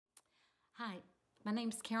Hi, my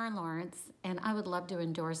name's Karen Lawrence, and I would love to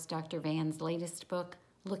endorse Dr. Van's latest book,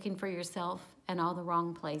 Looking for Yourself in All the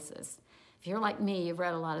Wrong Places. If you're like me, you've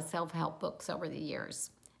read a lot of self-help books over the years,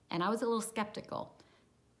 and I was a little skeptical,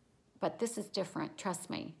 but this is different, trust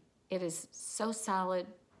me. It is so solid,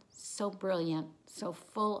 so brilliant, so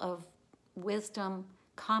full of wisdom,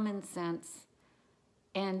 common sense,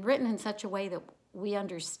 and written in such a way that we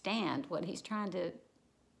understand what he's trying to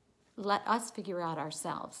let us figure out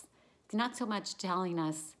ourselves. It's not so much telling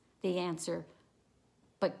us the answer,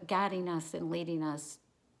 but guiding us and leading us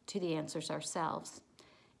to the answers ourselves.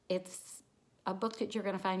 It's a book that you're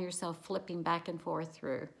going to find yourself flipping back and forth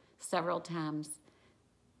through several times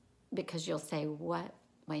because you'll say, what?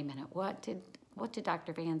 Wait a minute, what did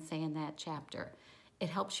Dr. Van say in that chapter? It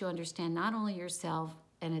helps you understand not only yourself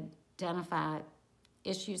and identify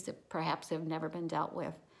issues that perhaps have never been dealt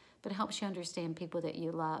with, but it helps you understand people that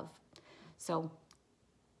you love. So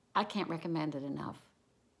I can't recommend it enough.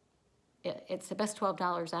 It's the best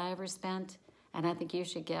 $12 I ever spent, and I think you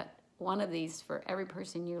should get one of these for every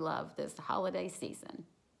person you love this holiday season.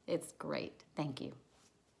 It's great. Thank you.